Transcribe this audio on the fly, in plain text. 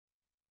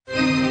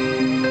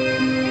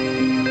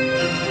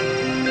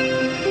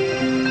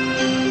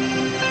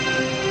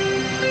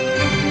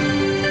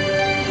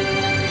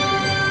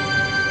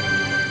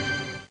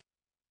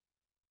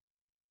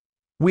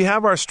We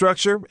have our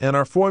structure and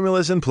our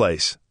formulas in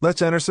place.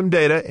 Let's enter some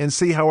data and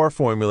see how our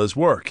formulas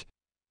work.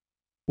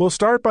 We'll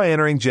start by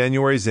entering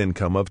January's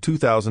income of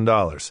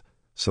 $2,000.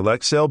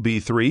 Select cell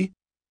B3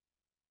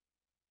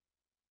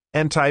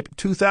 and type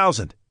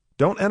 2,000.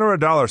 Don't enter a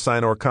dollar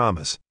sign or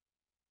commas.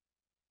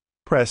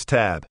 Press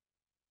Tab.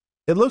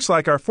 It looks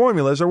like our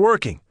formulas are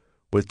working.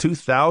 With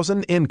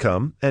 $2,000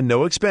 income and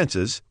no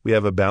expenses, we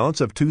have a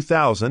balance of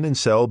 $2,000 in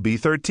cell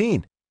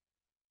B13.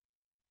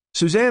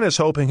 Suzanne is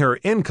hoping her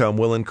income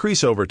will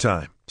increase over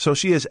time, so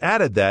she has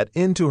added that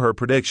into her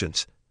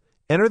predictions.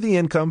 Enter the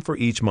income for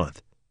each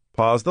month.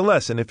 Pause the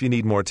lesson if you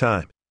need more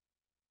time.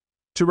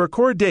 To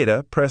record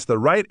data, press the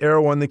right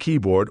arrow on the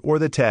keyboard or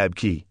the Tab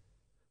key.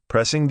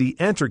 Pressing the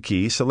Enter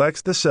key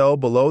selects the cell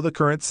below the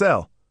current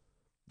cell.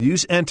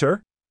 Use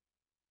Enter,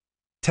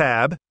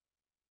 Tab,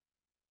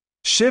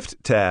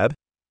 Shift-Tab,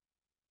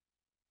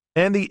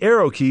 and the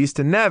arrow keys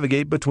to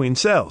navigate between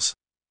cells.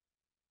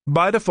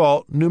 By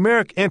default,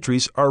 numeric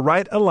entries are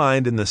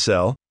right-aligned in the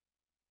cell,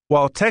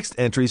 while text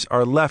entries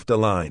are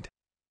left-aligned.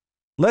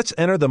 Let's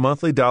enter the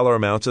monthly dollar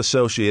amounts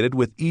associated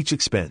with each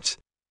expense.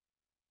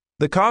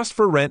 The cost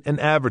for rent and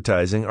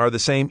advertising are the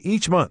same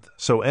each month,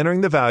 so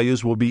entering the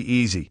values will be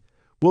easy.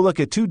 We'll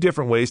look at two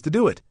different ways to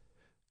do it.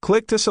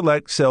 Click to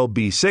select cell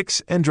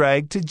B6 and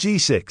drag to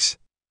G6.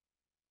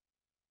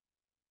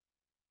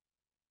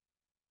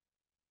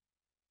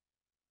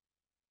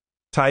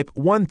 Type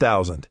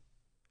 1,000.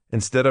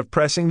 Instead of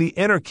pressing the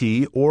Enter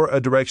key or a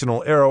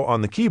directional arrow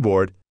on the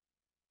keyboard,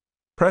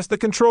 press the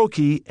Control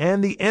key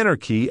and the Enter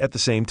key at the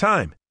same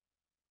time.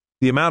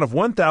 The amount of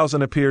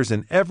 1,000 appears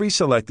in every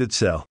selected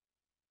cell.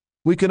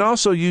 We can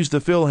also use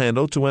the fill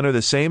handle to enter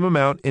the same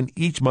amount in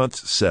each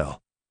month's cell.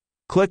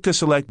 Click to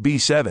select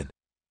B7.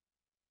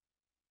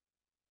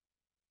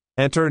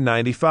 Enter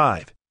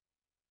 95.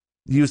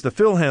 Use the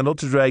fill handle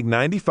to drag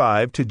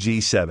 95 to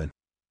G7.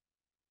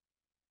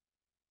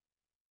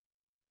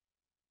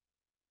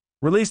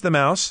 Release the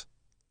mouse.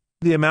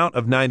 The amount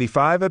of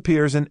 95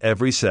 appears in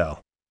every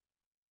cell.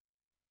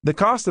 The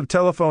cost of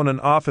telephone and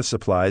office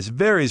supplies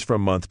varies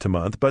from month to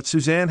month, but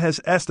Suzanne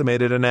has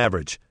estimated an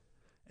average.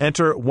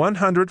 Enter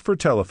 100 for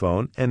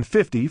telephone and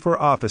 50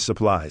 for office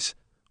supplies.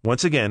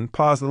 Once again,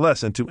 pause the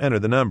lesson to enter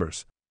the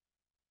numbers.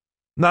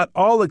 Not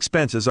all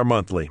expenses are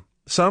monthly.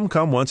 Some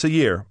come once a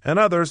year, and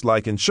others,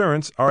 like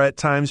insurance, are at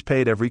times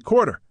paid every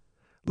quarter.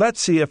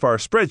 Let's see if our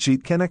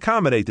spreadsheet can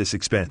accommodate this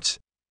expense.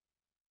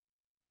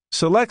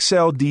 Select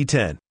cell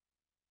D10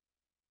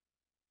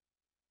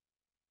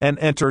 and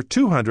enter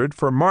 200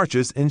 for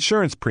March's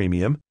insurance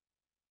premium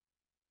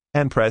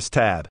and press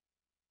Tab.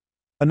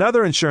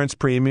 Another insurance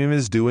premium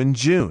is due in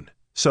June,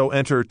 so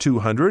enter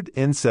 200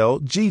 in cell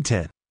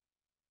G10.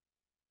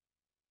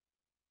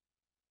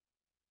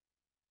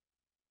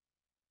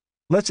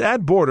 Let's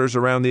add borders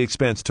around the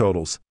expense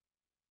totals.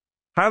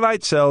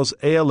 Highlight cells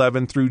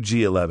A11 through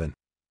G11.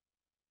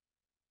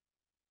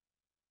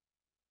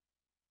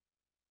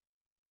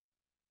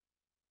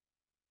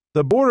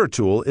 The Border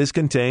tool is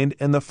contained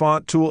in the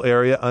Font tool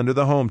area under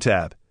the Home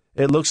tab.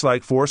 It looks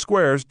like 4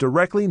 squares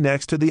directly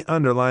next to the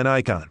underline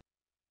icon.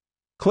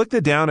 Click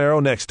the down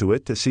arrow next to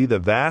it to see the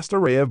vast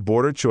array of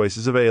border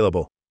choices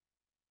available.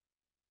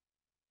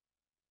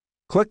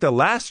 Click the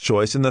last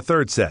choice in the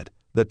third set,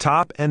 the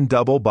top and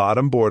double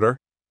bottom border.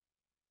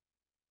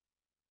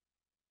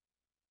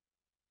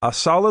 A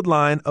solid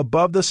line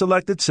above the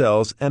selected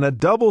cells and a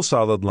double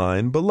solid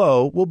line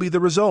below will be the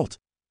result.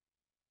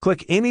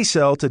 Click any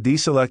cell to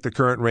deselect the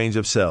current range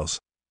of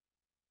cells.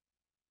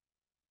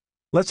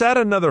 Let's add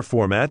another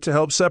format to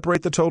help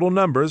separate the total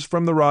numbers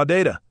from the raw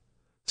data.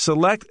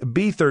 Select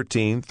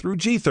B13 through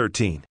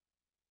G13.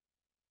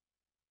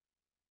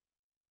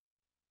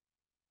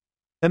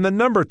 In the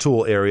Number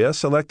tool area,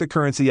 select the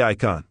currency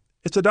icon.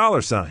 It's a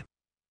dollar sign.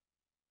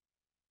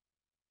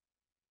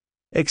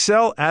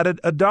 Excel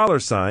added a dollar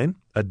sign,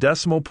 a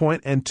decimal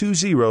point, and 2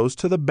 zeros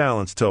to the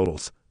balance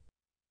totals.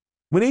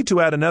 We need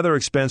to add another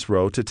expense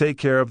row to take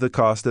care of the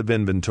cost of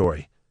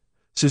inventory.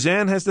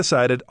 Suzanne has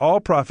decided all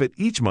profit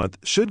each month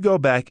should go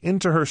back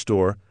into her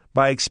store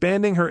by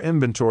expanding her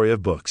inventory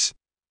of books.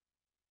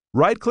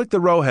 Right-click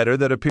the row header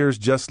that appears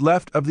just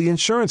left of the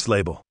insurance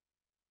label.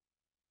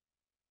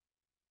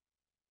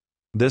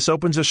 This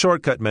opens a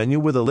shortcut menu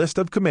with a list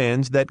of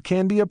commands that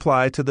can be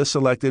applied to the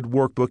selected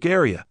workbook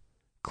area.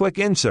 Click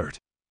Insert.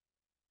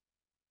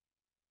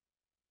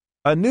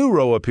 A new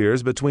row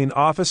appears between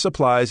office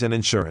supplies and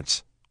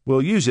insurance.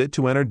 We'll use it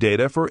to enter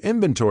data for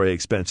inventory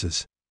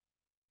expenses.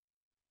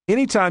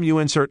 Anytime you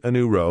insert a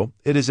new row,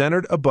 it is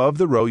entered above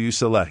the row you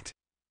select.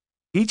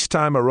 Each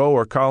time a row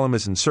or column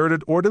is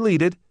inserted or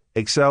deleted,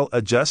 Excel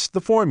adjusts the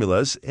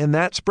formulas in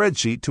that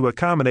spreadsheet to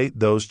accommodate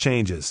those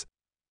changes.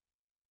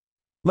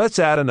 Let's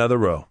add another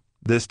row,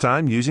 this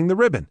time using the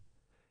ribbon.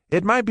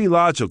 It might be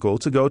logical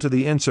to go to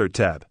the Insert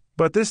tab,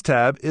 but this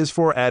tab is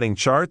for adding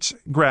charts,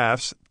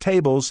 graphs,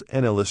 tables,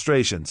 and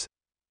illustrations.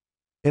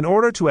 In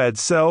order to add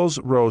cells,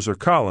 rows, or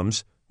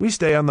columns, we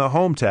stay on the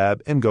Home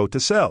tab and go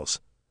to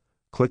Cells.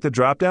 Click the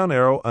drop-down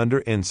arrow under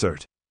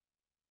Insert.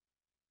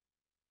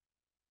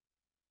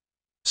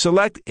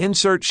 Select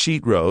Insert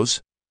Sheet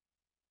Rows,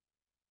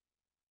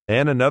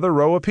 and another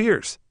row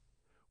appears.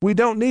 We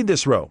don't need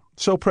this row,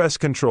 so press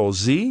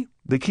Ctrl-Z,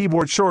 the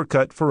keyboard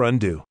shortcut for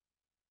undo.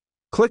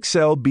 Click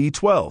cell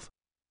B12.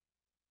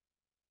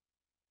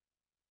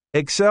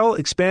 Excel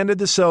expanded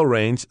the cell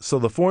range so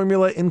the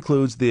formula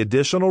includes the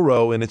additional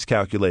row in its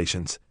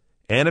calculations.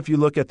 And if you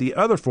look at the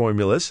other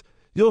formulas,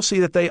 you'll see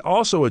that they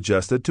also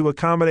adjusted to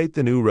accommodate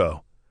the new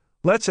row.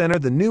 Let's enter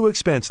the new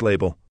expense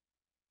label.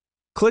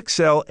 Click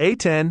cell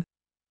A10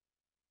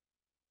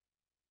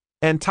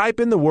 and type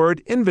in the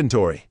word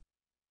inventory.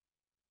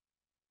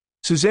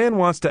 Suzanne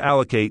wants to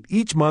allocate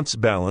each month's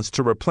balance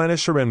to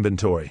replenish her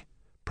inventory.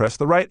 Press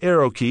the right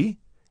arrow key,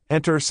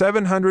 enter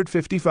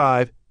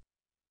 $755,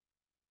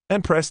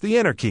 and press the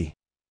Enter key.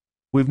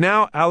 We've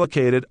now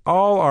allocated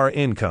all our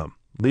income,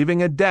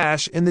 leaving a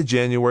dash in the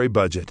January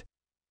budget.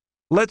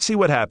 Let's see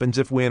what happens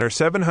if we enter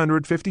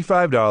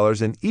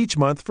 $755 in each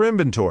month for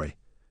inventory.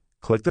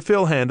 Click the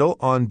fill handle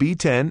on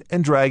B10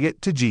 and drag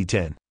it to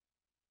G10.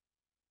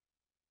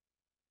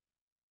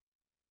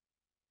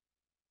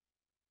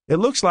 It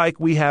looks like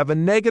we have a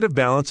negative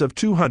balance of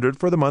 $200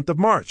 for the month of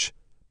March,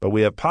 but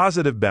we have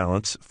positive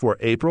balance for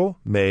April,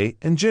 May,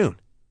 and June.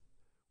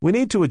 We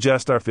need to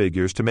adjust our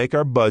figures to make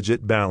our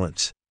budget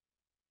balance.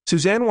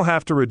 Suzanne will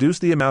have to reduce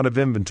the amount of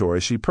inventory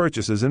she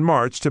purchases in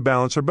March to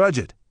balance her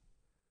budget.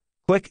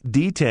 Click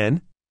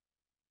D10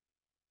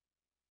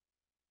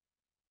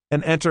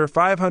 and enter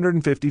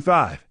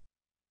 $555.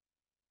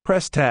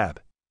 Press Tab.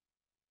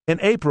 In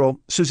April,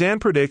 Suzanne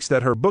predicts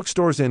that her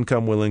bookstore's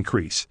income will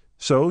increase,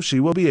 so she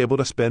will be able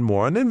to spend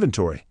more on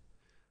inventory.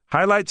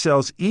 Highlight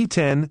cells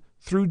E10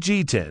 through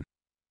G10.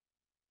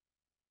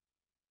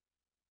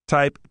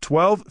 Type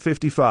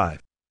 $12.55.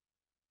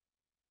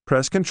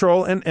 Press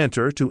Ctrl and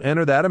Enter to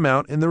enter that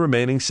amount in the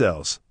remaining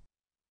cells.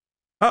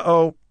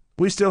 Uh-oh,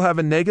 we still have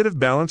a negative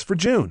balance for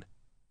June.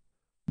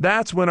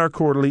 That's when our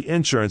quarterly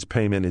insurance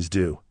payment is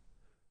due.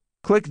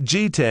 Click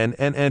G10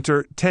 and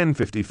enter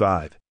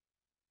 $10.55.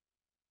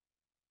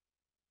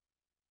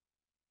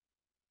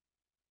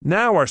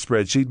 Now our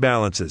spreadsheet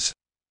balances.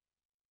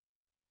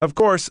 Of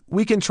course,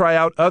 we can try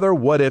out other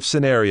what-if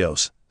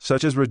scenarios,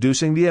 such as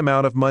reducing the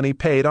amount of money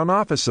paid on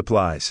office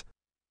supplies.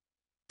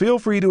 Feel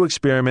free to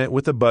experiment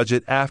with the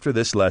budget after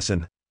this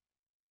lesson.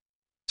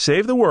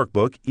 Save the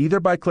workbook either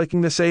by clicking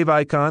the Save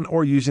icon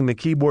or using the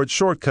keyboard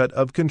shortcut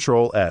of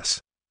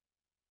Ctrl-S.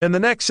 In the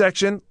next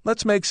section,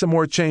 let's make some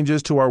more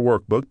changes to our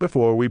workbook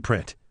before we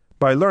print,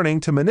 by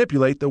learning to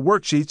manipulate the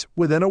worksheets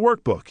within a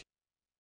workbook.